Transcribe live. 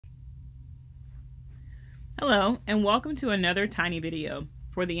Hello, and welcome to another tiny video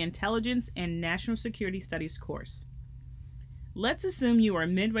for the Intelligence and National Security Studies course. Let's assume you are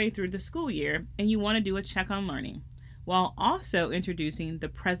midway through the school year and you want to do a check on learning, while also introducing the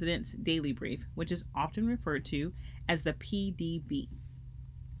President's Daily Brief, which is often referred to as the PDB.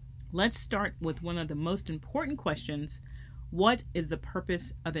 Let's start with one of the most important questions: what is the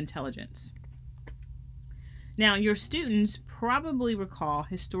purpose of intelligence? Now, your students probably recall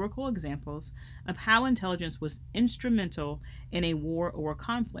historical examples of how intelligence was instrumental in a war or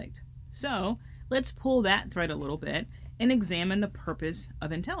conflict. So, let's pull that thread a little bit and examine the purpose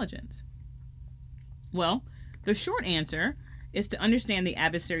of intelligence. Well, the short answer is to understand the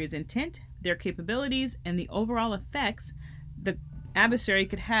adversary's intent, their capabilities, and the overall effects the adversary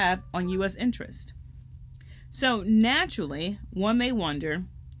could have on U.S. interest. So, naturally, one may wonder,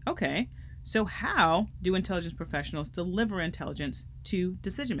 okay, so how do intelligence professionals deliver intelligence to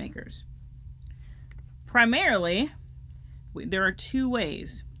decision makers? Primarily, there are two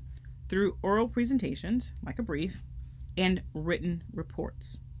ways: through oral presentations, like a brief, and written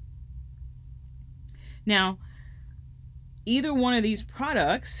reports. Now, either one of these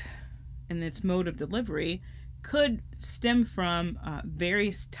products and its mode of delivery could stem from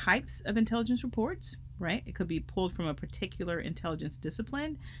various types of intelligence reports, right? It could be pulled from a particular intelligence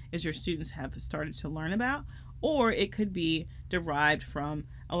discipline, as your students have started to learn about, or it could be derived from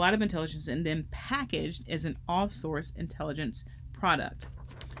a lot of intelligence and then packaged as an all-source intelligence product.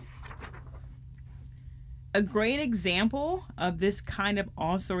 A great example of this kind of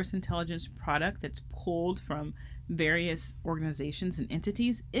all-source intelligence product that's pulled from various organizations and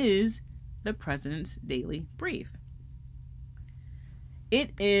entities is the President's Daily Brief.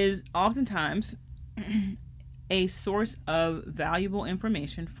 It is oftentimes a source of valuable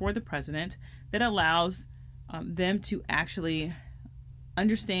information for the president that allows them to actually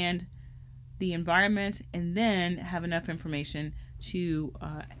understand the environment and then have enough information to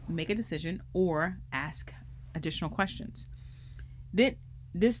make a decision or ask additional questions.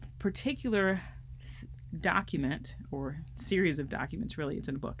 This particular document, or series of documents, really, it's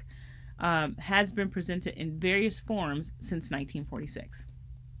in a book, has been presented in various forms since 1946.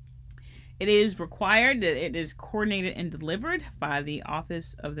 It is required that it is coordinated and delivered by the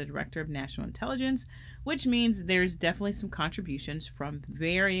Office of the Director of National Intelligence, which means there's definitely some contributions from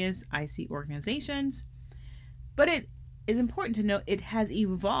various IC organizations. But it is important to note it has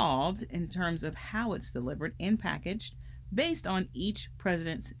evolved in terms of how it's delivered and packaged based on each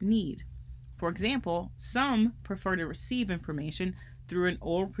president's need. For example, some prefer to receive information through an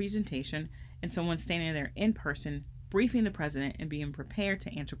oral presentation and someone standing there in person briefing the president and being prepared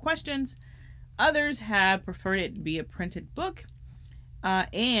to answer questions. Others have preferred it to be a printed book,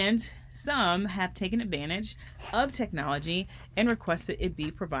 and some have taken advantage of technology and requested it be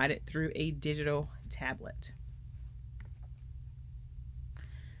provided through a digital tablet.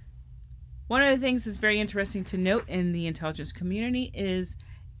 One of the things that's very interesting to note in the intelligence community is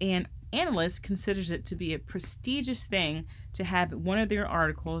an analyst considers it to be a prestigious thing to have one of their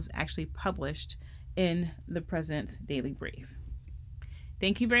articles actually published in the President's Daily Brief.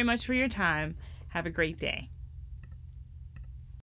 Thank you very much for your time. Have a great day.